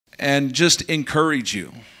and just encourage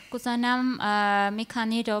you. Կուզանամ մի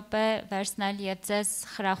քանի րոպե վերցնել եւ ձեզ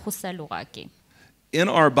խրախուսել ուղակի։ In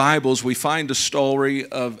our Bibles, we find a story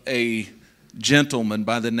of a gentleman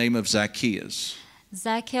by the name of Zacchaeus.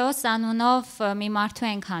 Զաքեոս անունով մի մարդու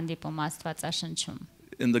ենք հանդիպում Աստվածաշնչում։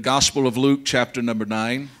 In the Gospel of Luke, chapter number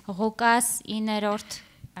 9. Ղուկաս 9-րդ.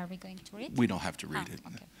 Are we going to read? We don't have to read it.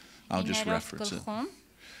 Okay. I'll just 9-րդ reference it. գլխում,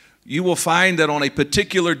 You will find that on a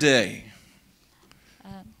particular day,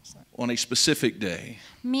 sorry. on a specific day,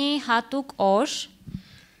 Մի հատուկ օր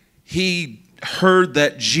he heard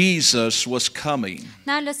that Jesus was coming.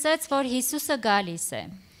 նա լսեց, որ Հիսուսը գալիս է։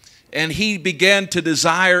 And he began to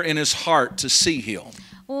desire in his heart to see him.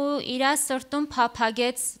 Ու իր սրտում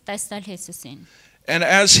փափագեց տեսնել Հիսուսին։ And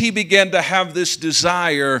as he began to have this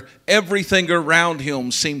desire, everything around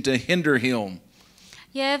him seemed to hinder him.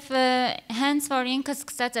 Եվ հենց որ ինքը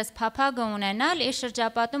սկսեց այս փափագը ունենալ, իր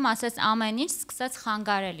շրջապատում ասեց ամեն ինչ սկսեց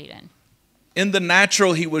խանգարել իրեն։ In the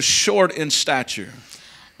natural, he was short in stature.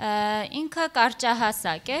 Ինքը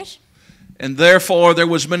կարճահասակ էր, And therefore, there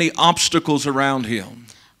was many obstacles around him.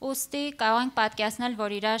 ուստի կարող ենք պատկերացնել,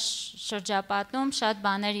 որ իր շրջապատում շատ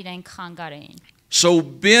բաներ իրեն խանգարեին։ So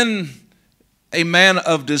being a man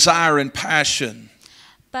of desire and passion,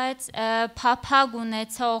 Բայց փափագ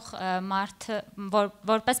ունեցող մարդ,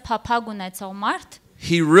 որպես փափագ ունեցող մարդ,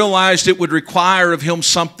 he realized it would require of him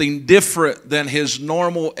something different than his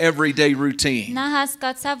normal everyday routine. նա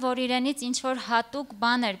հասկացավ, որ իրենից ինչ որ հատուկ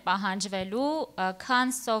բան էր պահանջվելու,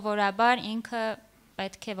 քան սովորաբար ինքը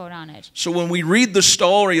պետք է որ աներ։ So when we read the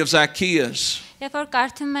story of Zacchaeus, Երբ որ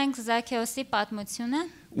կարդում ենք Զաքեոսի պատմությունը,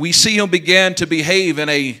 we see him begin to behave in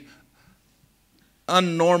a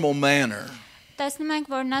unnormal manner. տեսնում ենք,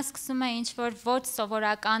 որ նա սկսում է ինչ որ ոչ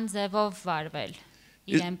սովորական ձևով վարվել,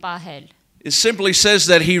 իրեն պահել։ It simply says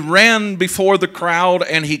that he ran before the crowd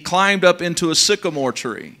and he climbed up into a sycamore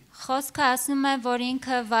tree. Խոսքը ասում է, որ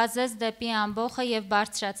ինքը վազեց դեպի ամբոխը եւ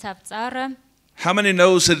բարձրացավ ծառը։ How many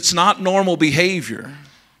knows that it's not normal behavior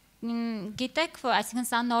Գիտեք, որ այսինքն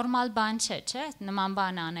սա նորմալ բան չէ, նման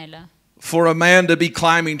բան անելը։ for a man to be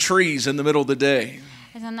climbing trees in the middle of the day?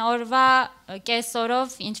 Այսինքն օրվա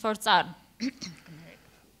կեսօրով ինչ որ ծառ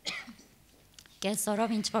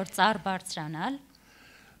կեսօրով ինչ որ ծառ բարձրանալ։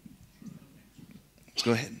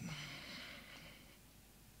 Go ahead.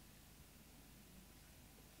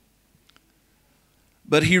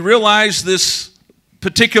 But he realized this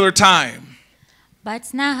particular time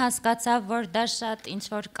Բայց նա հասկացավ, որ դա շատ ինչ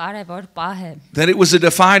որ կարևոր պահ է, that it was a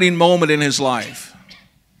defining moment in his life.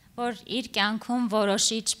 որ իր կյանքում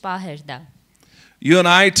որոշիչ պահ էր դա։ You and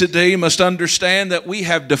I today must understand that we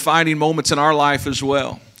have defining moments in our life as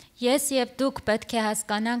well. Ես եւ դուք պետք է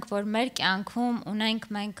հասկանանք, որ մեր կյանքում ունենք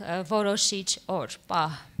մենք որոշիչ օր,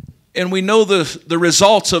 պահ։ And we know the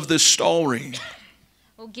results of this story.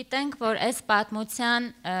 Ու գիտենք, որ այս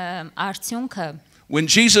պատմության արդյունքը When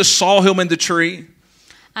Jesus saw him in the tree,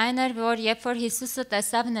 այն էր, որ երբ որ Հիսուսը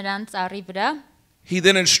տեսավ նրան ծառի վրա, he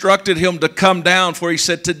then instructed him to come down, for he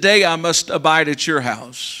said, "Today I must abide at your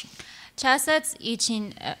house." չասեց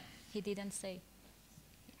իջին, he didn't say.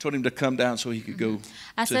 Told him to come down so he could go to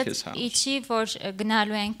his Ասեց house. իջի, որ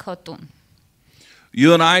գնալու են քո տուն։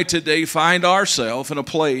 You and I today find ourselves in a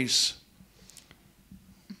place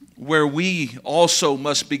where we also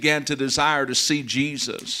must begin to desire to see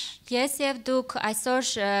Jesus. Ես եւ դուք այսօր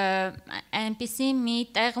այնպիսի մի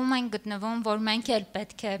տեղում ենք գտնվում, որ մենք էլ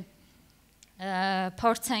պետք է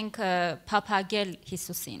փորձենք փափագել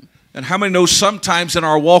Հիսուսին։ And how many know sometimes in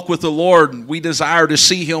our walk with the Lord we desire to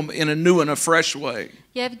see him in a new and a fresh way?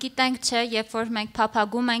 Եվ գիտենք, չէ, երբ որ մենք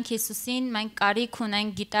փափագում ենք Հիսուսին, մենք կարիք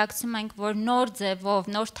ունենք, գիտակցում ենք, որ նոր ձևով,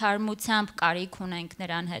 նոր թարմությամբ կարիք ունենք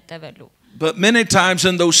նրան հետևելու։ But many times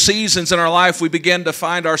in those seasons in our life we begin to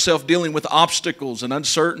find ourselves dealing with obstacles and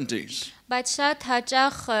uncertainties. Բայց շատ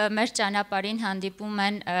հաճախ մեր ճանապարհին հանդիպում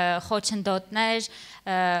են խոչընդոտներ,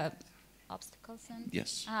 obstacles and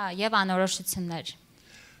Yes. եւ անորոշություններ։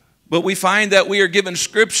 But we find that we are given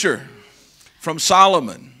scripture from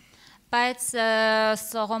Solomon. Բայց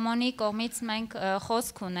Սողոմոնի կողմից մենք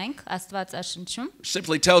խոսք ունենք Աստվածաշնչում։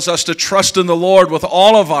 Simply tells us to trust in the Lord with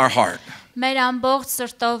all of our heart. Մեր ամբողջ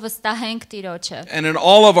սրտով վստահենք Տիրոջը։ And in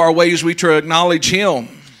all of our ways we to acknowledge him.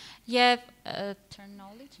 Եվ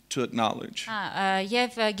To acknowledge.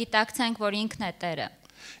 եւ գիտակցենք, որ ինքն է Տերը։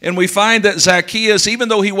 And we find that Zacchaeus, even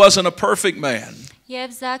though he wasn't a perfect man,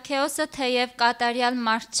 Եվ Զաքեոսը թեև կատարյալ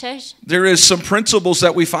մարդ չէր, there is some principles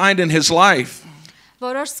that we find in his life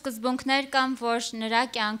որոշ սկզբունքներ կան, որ նրա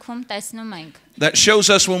կյանքում տեսնում ենք, that shows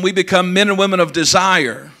us when we become men and women of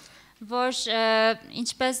desire, որ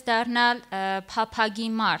ինչպես դառնալ փափագի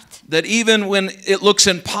մարդ, that even when it looks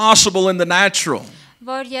impossible in the natural,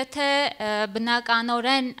 որ եթե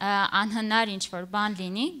բնականորեն անհնար ինչ որ բան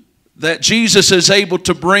լինի, that Jesus is able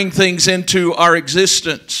to bring things into our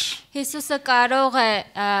existence. Հիսուսը կարող է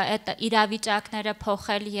այդ իրավիճակները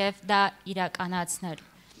փոխել եւ դա իրականացնել։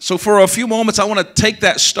 So for a few moments I want to take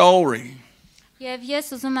that story Եվ ես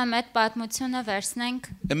ուզում եմ այդ պատմությունը վերցնենք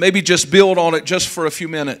and maybe just build on it just for a few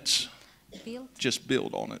minutes. Just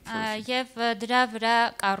build on it. Եվ դրա վրա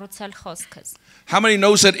կառուցել խոսքս։ How many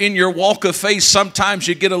knows that in your walk of faith sometimes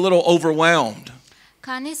you get a little overwhelmed?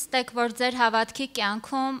 Քանիս տեք որ ձեր հավատքի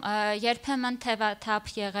կյանքում երբեմն թևաթափ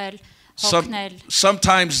եղել հոգնել։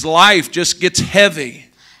 Sometimes life just gets heavy.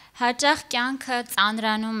 Հաճախ կյանքը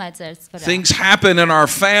ծանրանում է ձեզ վրա։ Things happen in our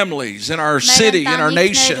families, in our city, in our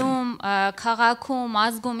nation. Քաղաքում,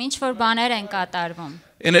 ազգում ինչ որ բաներ են կատարվում։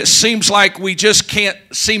 And it seems like we just can't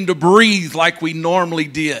seem to breathe like we normally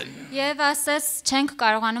did. Եվ ասես չենք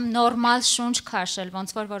կարողանում նորմալ շունչ քաշել,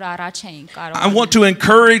 ոնց որ առաջ էինք I կարողանում։ want to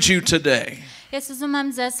encourage you today. Ես ուզում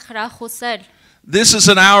եմ ձեզ խրախուսել։ This is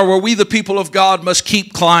an hour where we the people of God must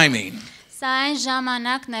keep climbing. Սա այն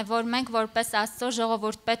ժամանակն է, որ մենք որպես Աստծո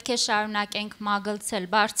ժողովուրդ պետք է շարունակենք մագլցել,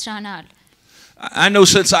 բարձրանալ։ I know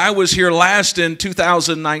since I was here last in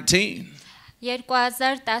 2019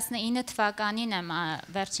 2019 թվականին եմ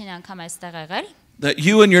վերջին անգամ այստեղ եղել։ that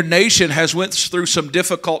you and your nation has went through some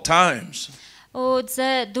difficult times. Ու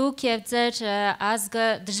դուք եւ ձեր ազգը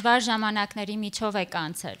դժվար ժամանակների միջով եք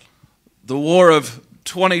անցել։ The war of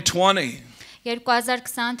 2020.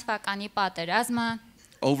 2020 թվականի պատերազմը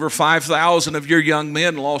Over 5,000 of your young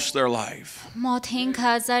men lost their life. Մոտ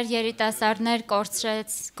 5000 երիտասարդներ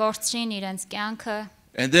կորցրին իրենց կյանքը։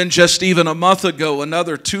 And then just even a month ago,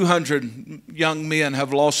 another 200 young men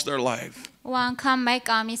have lost their life. Ու անգամ մեկ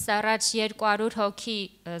ամիս առաջ 200 հոգի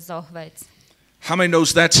զոհվեց։ How many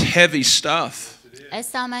knows that's heavy stuff? Այս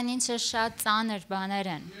ամեն ինչը շատ ծանր բաներ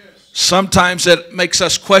են։ Sometimes it makes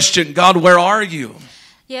us question, God, where are you?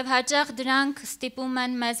 Եվ հաճախ դրանք ստիպում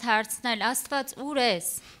են մեզ հարցնել, Աստված ուր ես։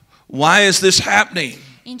 Why is this happening?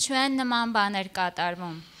 Ինչու են նման բաներ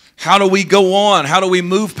կատարվում։ How do we go on? How do we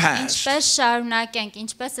move past? Ինչպես շարունակենք,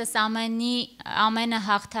 ինչպես այս ամենը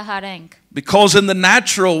հաղթահարենք։ Because in the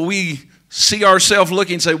natural we see ourselves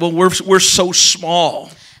looking and say, well, we're so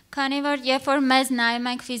small. Քանի որ երբ որ մեզ նայում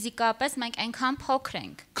ենք ֆիզիկապես, մենք այնքան փոքր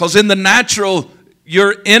ենք։ Because in the natural,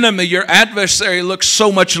 your enemy, your adversary looks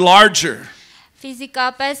so much larger.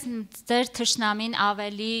 Ֆիզիկապես ձեր թշնամին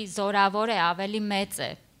ավելի զորավոր է, ավելի մեծ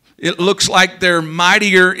է։ It looks like they're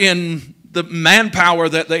mightier in the manpower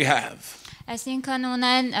that they have. Այսինքն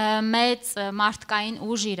ունեն մեծ մարդկային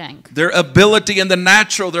ուժ իրենք։ Their ability in the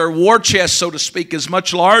natural, their war chest, so to speak, is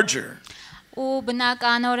much larger. Ու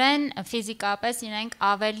բնականորեն ֆիզիկապես իրենք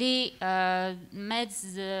ավելի մեծ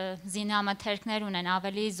զինամթերքներ ունեն,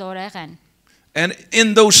 ավելի զորեղ են։ And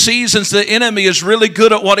in those seasons, the enemy is really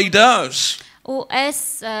good at what he does. Ու այս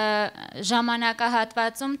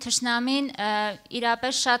ժամանակահատվածում թշնամին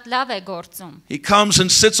իրապես շատ լավ է գործում։ He comes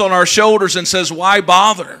and sits on our shoulders and says, why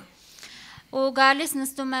bother? Ու գալիս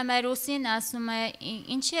նստում է մեր ուսին, ասում է,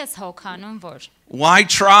 ինչի ես հոգանում որ։ Why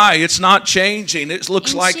try? It's not changing. It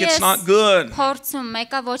looks like it's not good. Փորձում,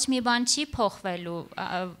 մեկը ոչ մի բան չի փոխվելու։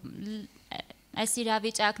 Այս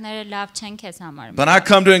իրավիճակները լավ չեն քեզ համար։ But I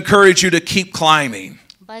come to encourage you to keep climbing.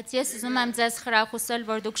 Բայց ես ուզում եմ ձեզ խրախուսել,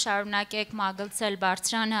 որ դուք շարունակեք մագլցել,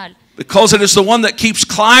 բարձրանալ։ Because it is the one that keeps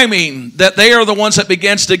climbing that they are the ones that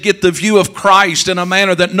begins to get the view of Christ in a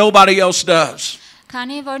manner that nobody else does.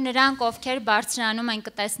 Քանի որ նրանք ովքեր բարձրանում են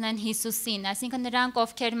կտեսնեն Հիսուսին, այսինքն նրանք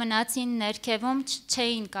ովքեր մնացին ներքևում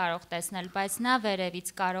չէին կարող տեսնել, բայց նա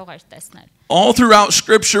վերևից կարող էր տեսնել։ All throughout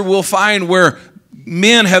Scripture we'll find where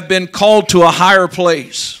men have been called to a higher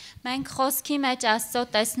place. Մենք խոսքի մեջ Աստծո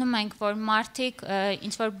տեսնում ենք, որ մարդիկ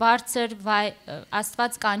ինչ որ բարձր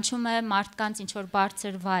Աստված կանչում է մարդկանց ինչ որ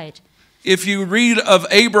բարձր վայր։ If you read of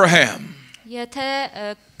Abraham Եթե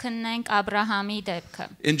քննենք Աբրահամի դեպքը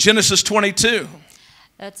in Genesis 22,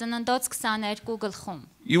 Ծննդոց 22 գլխում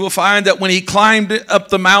you will find that when he climbed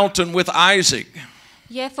up the mountain with Isaac,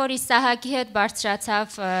 Երբ որ Իսահակի հետ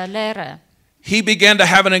բարձրացավ լեռը he began to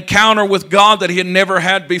have an encounter with God that he had never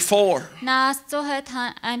had before. Նա Աստծո հետ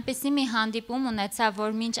այնպիսի մի հանդիպում ունեցավ,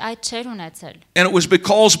 որ մինչ այդ չէր ունեցել։ And it was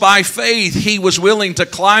because by faith he was willing to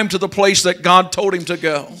climb to the place that God told him to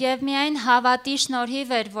go. Եվ միայն հավատի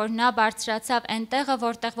շնորհիվ էր, որ նա բարձրացավ այնտեղը,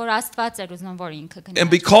 որտեղ որ Աստված էր ուզում, որ ինքը գնա։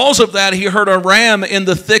 And because of that he heard a ram in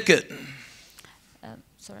the thicket.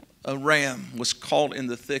 Sorry. A ram was caught in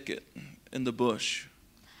the thicket, in the bush.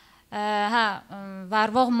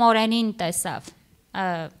 Վարվող մորենին տեսավ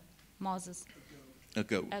Moses A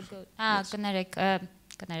goat.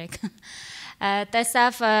 կներեք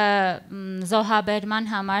տեսավ զոհաբերման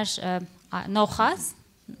համար նոխաս,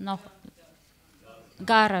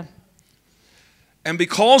 գարը։ And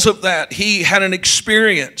because of that, he had an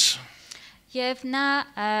experience Եվ նա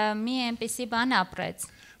մի այնպիսի բան ապրեց,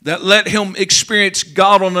 that let him experience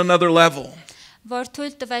God on another level. որ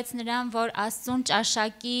թույլ տվեց նրան, որ Աստծուն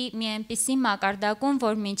ճաշակի մի այնպիսի մակարդակում,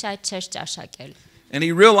 որ մինչ այդ չէր ճաշակել։ And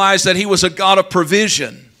he realized that he was a God of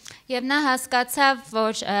provision. Եվ նա հասկացավ,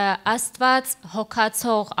 որ Աստված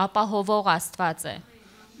հոգացող, ապահովող Աստված է։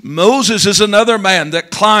 Moses is another man that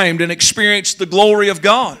climbed and experienced the glory of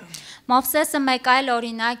God. Մովսեսը մեկ այլ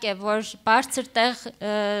օրինակ է, որ բարձր տեղ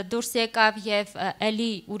դուրս եկավ եւ էլի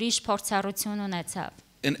ուրիշ փորձառություն ունեցավ։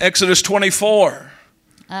 In Exodus 24,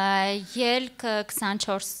 Ելք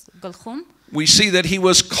 24 գլխում we see that he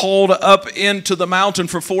was called up into the mountain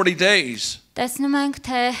for 40 days. տեսնում ենք,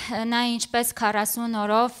 թե նա ինչպես 40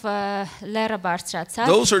 օրով լեռը բարձրացավ։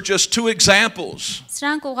 Those are just two examples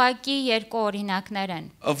Սրանք ուղղակի երկու օրինակներ են։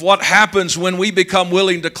 of what happens when we become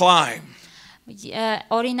willing to climb.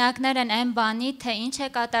 Օրինակներ են այն բանի, թե ինչ է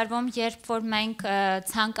կատարվում, երբ որ մենք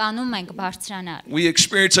ցանկանում ենք բարձրանալ։ We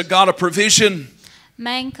experience a God of provision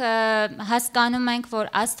Մենք հասկանում ենք, որ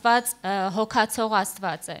Աստված հոգացող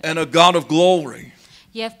Աստված է and a God of glory.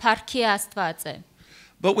 եւ փառքի Աստված է։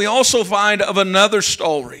 But we also find of another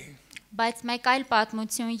story. Բայց մեկ այլ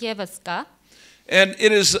պատմություն եւս կա։ And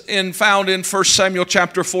it is found in 1 Samuel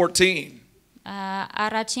chapter 14.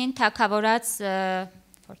 Առաջին թագավորաց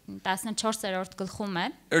 14-րդ գլխում է։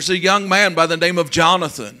 There's a young man by the name of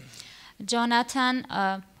Jonathan.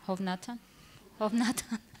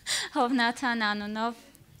 Հովնաթան անունով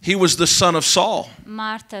He was the son of Saul.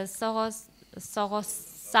 Մարդը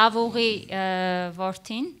Սավուղի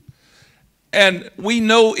որդին։ And we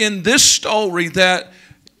know in this story that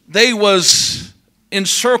they was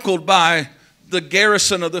encircled by the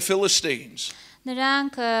garrison of the Philistines.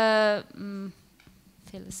 Նրանք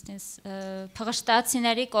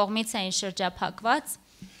փղշտացիների կողմից էին շրջափակված։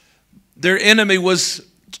 Their enemy was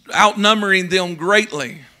outnumbering them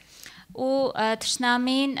greatly. Ու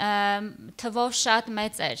թշնամին թվով շատ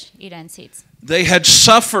մեծ էր իրենցից։ They had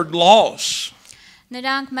suffered loss.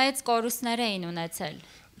 Նրանք մեծ կորուստներ էին ունեցել։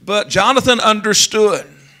 But Jonathan understood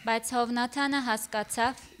Բայց Հովնաթանը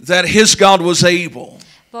հասկացավ, that his God was able.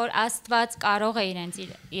 որ Աստված կարող է իրենց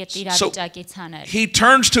իրավիճակից հանել։ He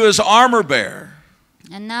turns to his armor bearer.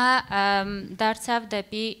 Նա դարձավ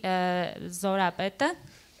դեպի զորապետը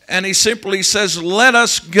And he simply says, "Let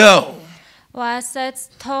us go. ու ասաց,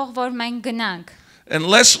 թող որ մենք գնանք։ And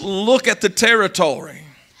let's look at the territory."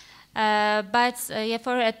 Բայց երբ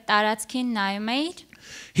որ այդ տարածքին նայում էիր,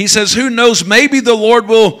 He says, "Who knows, maybe the Lord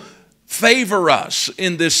will favor us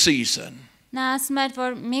in this season." նա ասում էր,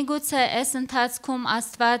 որ միգուցե այս ընթացքում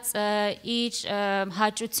Աստված իր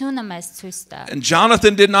հաճությունը մեզ ցույց տա։ And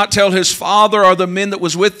Jonathan did not tell his father or the men that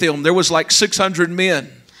was with him. There was like 600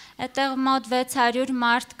 men. Այդտեղ մոտ 600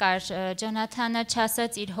 մարդ կար, Ջոնաթանը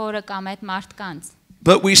չասաց իր հորը կամ այդ մարդկանց։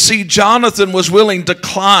 But we see Jonathan was willing to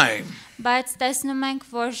climb. Բայց տեսնում ենք,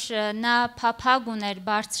 որ նա փափագ ուներ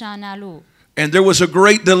բարձրանալու։ And there was a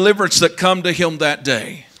great deliverance that come to him that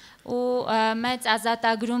day. Ու մեծ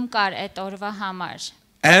ազատագրում կար այդ օրվա համար,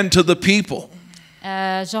 And to the people.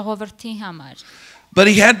 ժողովրդի համար։ But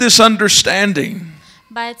he had this understanding.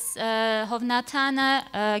 Բայց Հովնաթանը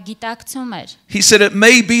գիտակցում էր։ He said, "It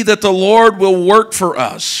may be that the Lord will work for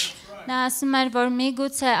us. Նա ասում էր, որ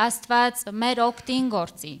միգուցե Աստված մեր օգտին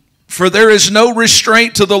գործի։ For there is no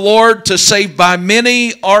restraint to the Lord to save by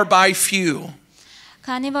many or by few."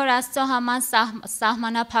 Քանի որ Աստծո համար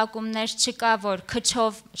սահմանափակումներ չկա, որ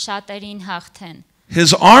քչով շատերին հաղթեն։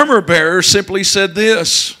 His armor bearer simply said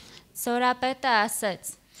this, Զորապետը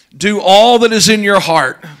ասեց. "Do all that is in your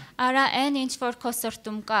heart. Արա այն ինչ որ քո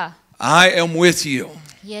սրտում կա, I am with you."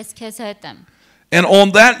 ես քեզ հետ եմ։ And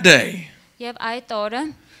on that day, Եվ այդ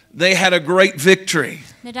օրը they had a great victory.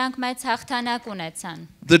 նրանք մեծ հաղթանակ ունեցան։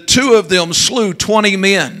 The two of them slew 20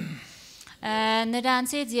 men.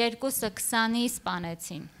 Նրանցից երկուսը 20-ի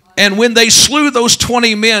սպանեցին։ And when they slew those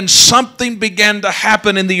 20 men, something began to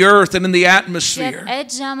happen in the earth and in the Եվ atmosphere. այդ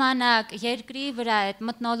ժամանակ երկրի վրա այդ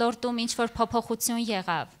մթնոլորտում ինչ որ փոփոխություն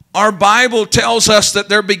եղավ։ Our Bible tells us that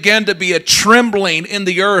there began to be a trembling in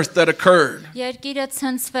the earth that occurred. Երկիրը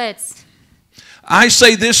ցնցվեց։ I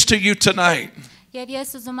say this to you tonight. Եվ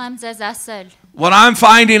ես ուզում եմ ձեզ ասել, What I'm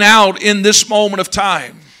finding out in this moment of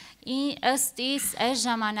time, ըստ իս այս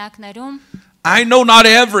ժամանակներում I know not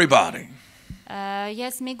everybody,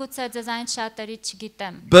 ես միգուցե ձեզ այն շատերի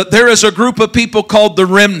չգիտեմ։ but there is a group of people called the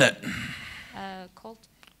remnant.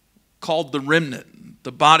 Called the remnant,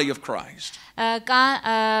 the body of Christ. Կա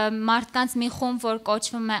մարդկանց մի խումբ, որ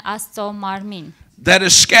կոչվում է Աստծո մարմին, That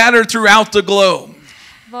is scattered throughout the globe.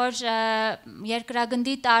 որ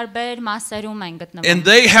երկրագնդի տարբեր մասերում են գտնվում։ And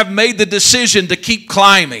they have made the decision to keep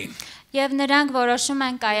climbing. Եվ նրանք որոշում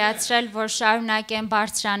են կայացրել, որ շարունակեն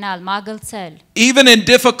բարձրանալ, մագլցել։ Even in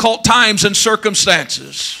difficult times and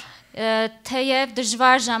circumstances. Թեև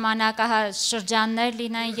դժվար ժամանակաշրջաններ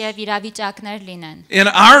լինեն եւ իրավիճակներ լինեն։ In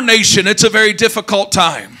our nation, it's a very difficult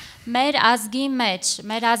time. Մեր ազգի մեջ,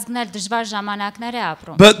 մեր ազգն էլ դժվար ժամանակներ է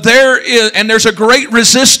ապրում։ But there's a great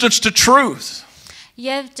resistance to truth.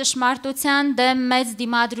 Եվ ճշմարտության դեմ մեծ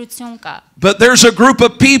դիմադրություն կա։ But there's a group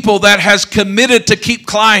of people that has committed to keep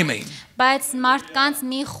climbing. Բայց մարդկանց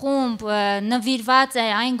մի խումբ նվիրված է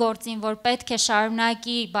այն գործին, որ պետք է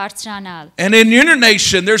շարունակի բարձրանալ։ And in your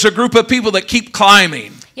nation, there's a group of people that keep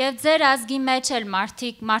climbing. Եվ ձեր ազգի մեջ էլ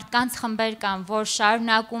մարդկանց խմբեր կան, որ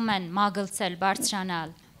շարունակում են մագլցել,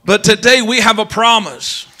 բարձրանալ։ But today we have a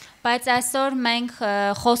promise. Բայց այսօր մենք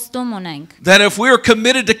խոստում ունենք, That if we're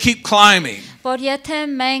committed to keep climbing, որ եթե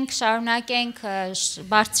մենք շարունակենք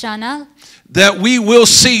բարձրանալ, that we will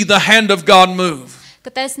see the hand of God move.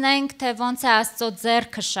 կտեսնենք, թե ոնց է Աստծո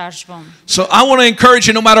ձեռքը շարժվում։ So I want to encourage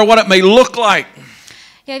you, no matter what it may look like,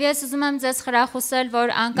 Եվ ես ուզում եմ ձեզ խրախուսել, որ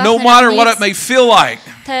no matter what it may feel like,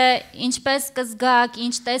 թե ինչպես կզգաք,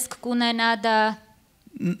 ինչ տեսք կունենա դա,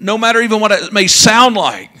 no matter even what it may sound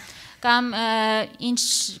like, կամ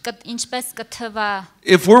ինչպես կթվա,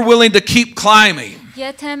 if we're willing to keep climbing,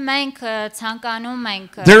 եթե մենք ցանկանում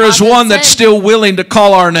ենք, there is one that's still willing to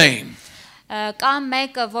call our name. Կա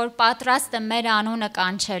մեկը, որ պատրաստ է մեր անունը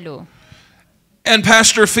կանչելու։ And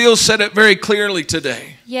Pastor Phil said it very clearly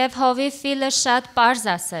today. Եվ Հովիվ Ֆիլը շատ պարզ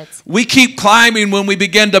ասեց։ We keep climbing when we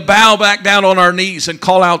begin to bow back down on our knees and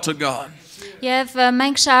call out to God. Եվ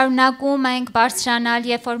մենք շարունակում ենք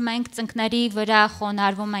բարձրանալ, երբ որ մենք ծնկների վրա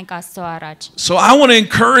խոնարհվում ենք Աստծո առաջ։ So I want to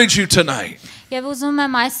encourage you tonight. Եվ ուզում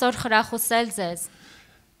եմ այսօր խրախուսել ձեզ։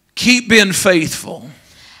 Keep being faithful.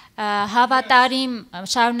 Հավատարիմ,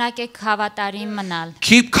 շարունակեք հավատարիմ մնալ։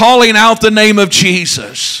 Keep calling out the name of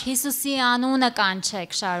Jesus. Հիսուսի անունը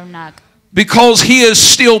կանչեք շարունակ։ Because he is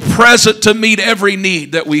still present to meet every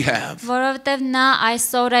need that we have. Որովհետև նա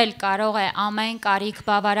այսօր էլ կարող է ամեն կարիք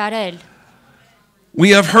բավարարել։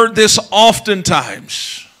 We have heard this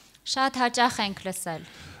oftentimes. Շատ հաճախ ենք լսել։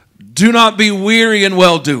 Do not be weary in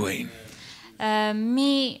well-doing.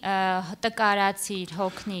 Մի տկարացիր,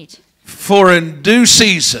 հոգնիր։ For in due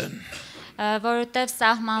season որովհետև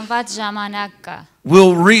սահմանված ժամանակ կա։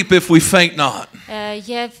 we'll reap if we faint not.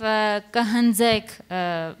 Եվ կհնձեք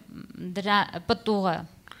դրա պտուղը։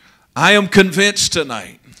 I am convinced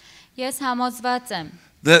tonight Ես համոզված եմ։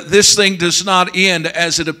 that this thing does not end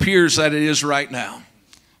as it appears that it is right now.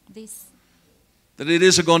 That it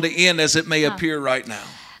isn't going to end as it may appear right now.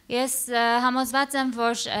 Ես համոզված եմ,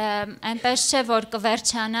 որ այնպես չէ, որ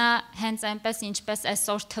կվերջանա հենց այնպես ինչպես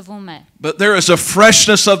այսօր թվում է։ But there is a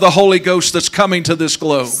freshness of the Holy Ghost that's coming to this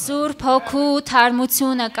globe. Սուրբ Հոգու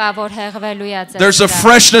թարմությունը կա, որ հեղվելու է ձեզ։ There's a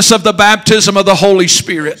freshness of the baptism of the Holy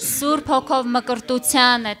Spirit. Սուրբ Հոգով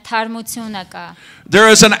մկրտության է թարմությունը կա։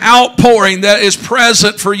 There is an outpouring that is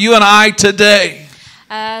present for you and I today.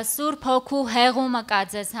 Սուրբ Հոգու հեղումը կա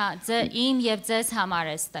իմ եւ ձեզ համար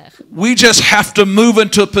էստեղ։ We just have to move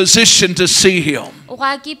into a position to see him.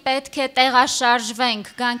 Ուղղակի պետք է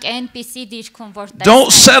տեղաշարժվենք, գանք այնպիսի դիրքում, որ տեսնենք։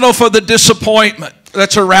 Don't settle for the disappointment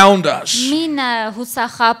that's around us. Մին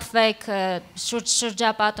հուսախաբվեք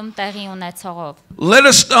շրջապատում տեղի ունեցողով։ Let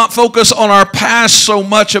us not focus on our past so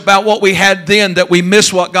much about what we had then that we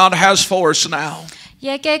miss what God has for us now.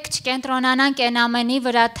 Եկեք չկենտրոնանանք այն ամենի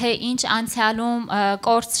վրա, թե ինչ անցյալում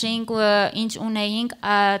կորցրինք, ինչ ունեինք,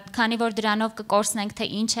 քանի որ դրանով կկորցնենք, թե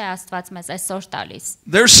ինչ է Աստված մեզ այսօր տալիս։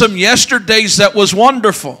 There's some yesterdays that was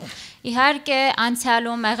wonderful. Իհարկե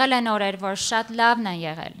անցյալում եղել են օրեր, որ շատ լավն են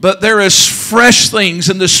եղել։ But there is fresh things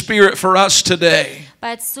in the spirit for us today.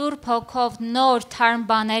 Բայց Սուրբ Հոգով նոր թարմ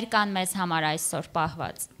բաներ կան մեզ համար այսօր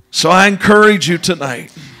պահված։ So I encourage you tonight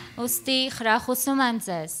Ուստի խրախուսում եմ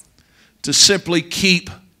ձեզ to simply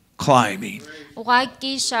keep climbing.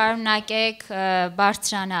 ուղղակի շարունակեք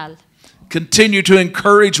բարձրանալ։ Continue to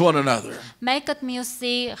encourage one another. Մեկդ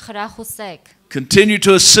մյուսի խրախուսեք։ Continue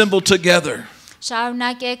to assemble together.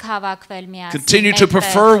 Շարունակեք հավաքվել միասին։ Continue to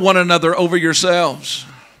prefer one another over yourselves.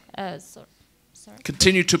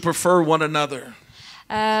 Continue to prefer one another.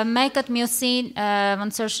 Մեկդ մյուսին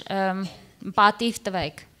ոնց որ պատիվ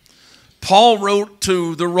տվեք։ Paul wrote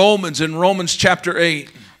to the Romans in Romans chapter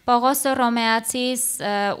 8. Պողոսը Ռոմեացիս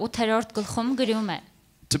 8-րդ գլխում գրում է.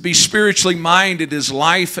 To be spiritually minded is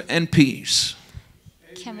life and peace.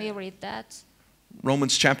 Can we read that?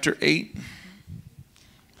 Romans chapter 8.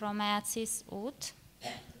 Ռոմեացիս 8.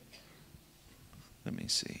 Let me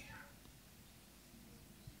see.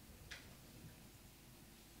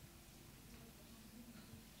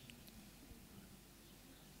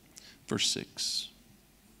 verse 6.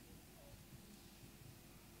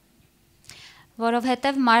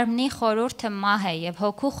 Որովհետև մարմնի խորհուրդը մահ է եւ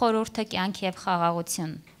հոգու խորհուրդը կյանք եւ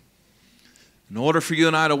խաղաղություն։ In order for you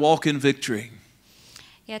and I to walk in victory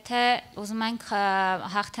Եթե ուզում ենք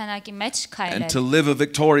հաղթանակի մեջ and քայլել to live a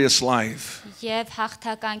victorious life, եւ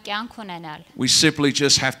հաղթական կյանք ունենալ, we simply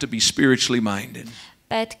just have to be spiritually minded.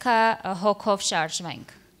 պետք է հոգով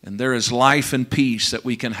շարժվենք։ And there is life and peace that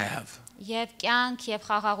we can have. Եվ կյանք եւ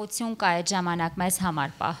խաղաղություն կա այդ ժամանակ մեզ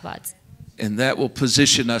համար պահված։ And that will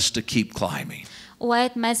position us to keep climbing. Ու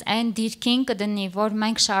այդ մեզ այն դիրքին կդնի, որ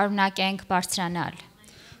մենք շարունակենք բարձրանալ։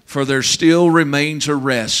 For there still remains a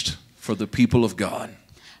rest for the people of God.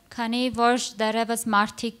 Քանի որ դեռևս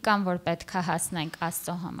մարդիկ կան, որ պետք է հասնենք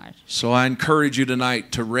Աստծո համար։ So I encourage you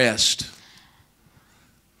tonight to rest.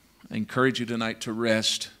 I encourage you tonight to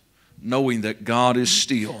rest, knowing that God is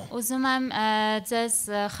still. Ուզում եմ ձեզ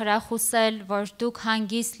խրախուսել, որ դուք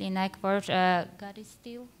հանգիստ լինեք, որ God is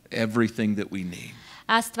still Everything that we need.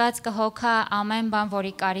 Աստված կհոգա ամեն բան,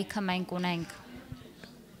 որի կարիքը մենք ունենք։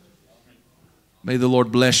 May the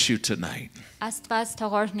Lord bless you tonight. Աստված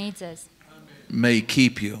թողորնի ձեզ, May He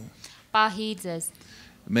keep you. պահի ձեզ,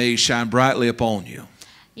 May He shine brightly upon you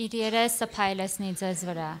իր երեսը փայլեցնի ձեզ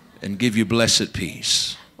վրա and give you blessed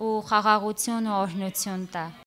peace. ու խաղաղություն ու օրհնություն տա։